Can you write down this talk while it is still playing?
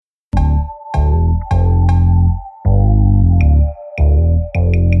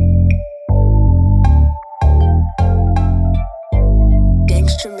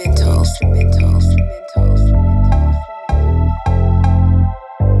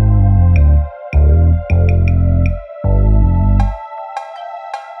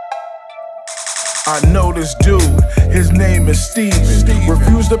I know this dude, his name is Steven.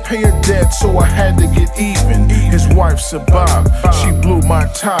 Refused to pay a debt, so I had to get even. His wife's a bop, she blew my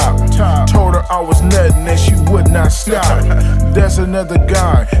top. Told her I was nuttin' and she would not stop. There's another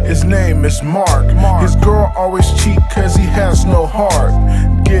guy, his name is Mark. His girl always cheat cause he has no heart.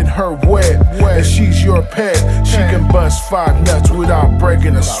 Get her wet, and she's your pet. She can bust 5 nuts without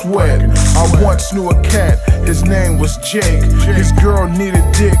breaking a sweat. I once knew a cat, his name was Jake. His girl needed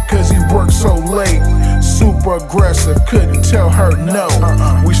dick cause he worked so late. Super aggressive, couldn't tell her no.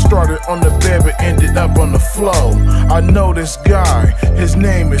 We started on the bed but ended up on the floor. I know this guy, his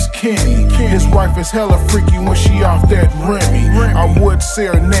name is Kenny. His wife is hella freaky when she off that Remy. I would say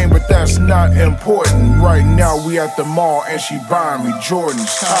her name but that's not important. Right now we at the mall and she buying me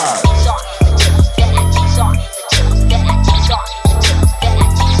Jordans. Todd.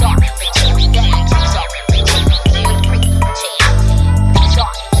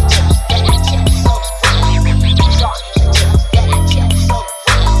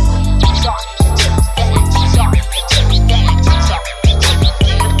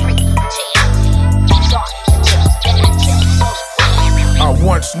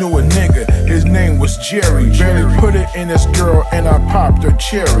 Once knew a nigga, his name was Jerry. Barely put it in this girl and I popped her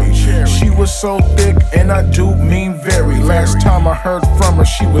cherry. She was so thick and I do mean very. Last time I heard from her,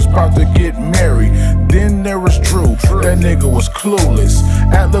 she was about to get married. Then there was Drew, that nigga was clueless.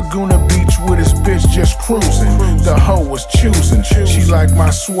 At Laguna Beach with his bitch just cruising. The hoe was choosing, she liked my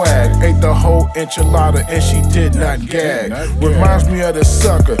swag. Ate the whole enchilada and she did not gag. Reminds me of the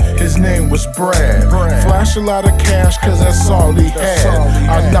sucker, his name was Brad. Flash a lot of cash cause that's all he had.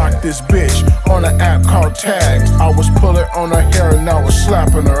 I knocked this bitch on an app called Tags. I was pulling on her hair and I was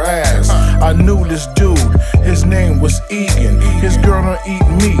slapping her ass. I knew this dude, his name was Egan. His girl don't eat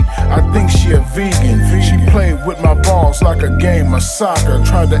meat, I think she a vegan. She played with my balls like a game of soccer.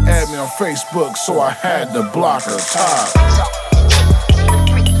 Tried to add me on Facebook so I had to block her. Todd.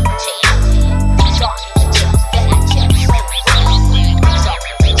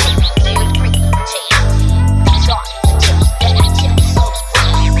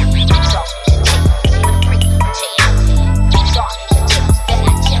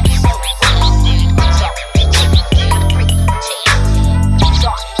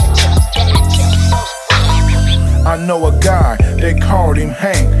 I know a guy, they called him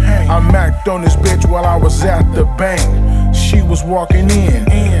Hank. I macked on this bitch while I was at the bank. She was walking in,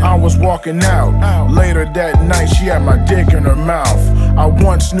 I was walking out. Later that night, she had my dick in her mouth. I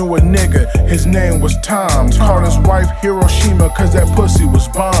once knew a nigga, his name was Tom. Called his wife Hiroshima cause that pussy was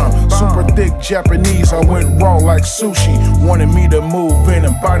bomb. Super thick Japanese, I went raw like sushi. Wanted me to move in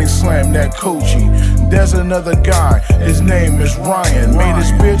and body slam that coochie. There's another guy, his name is Ryan. Made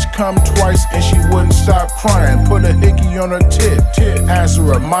his bitch come twice and she wouldn't stop crying. Put a hickey on her tit as a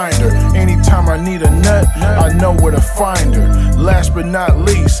reminder. Anytime I need a nut, I know where to find her. Last but not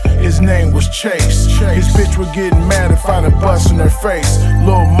least, his name was Chase. His bitch would get mad if I done bust in her face.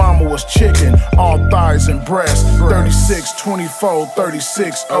 Lil' mama was chicken, all thighs and breasts. 36, 24,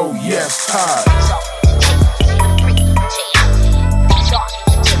 36, oh yes, Todd.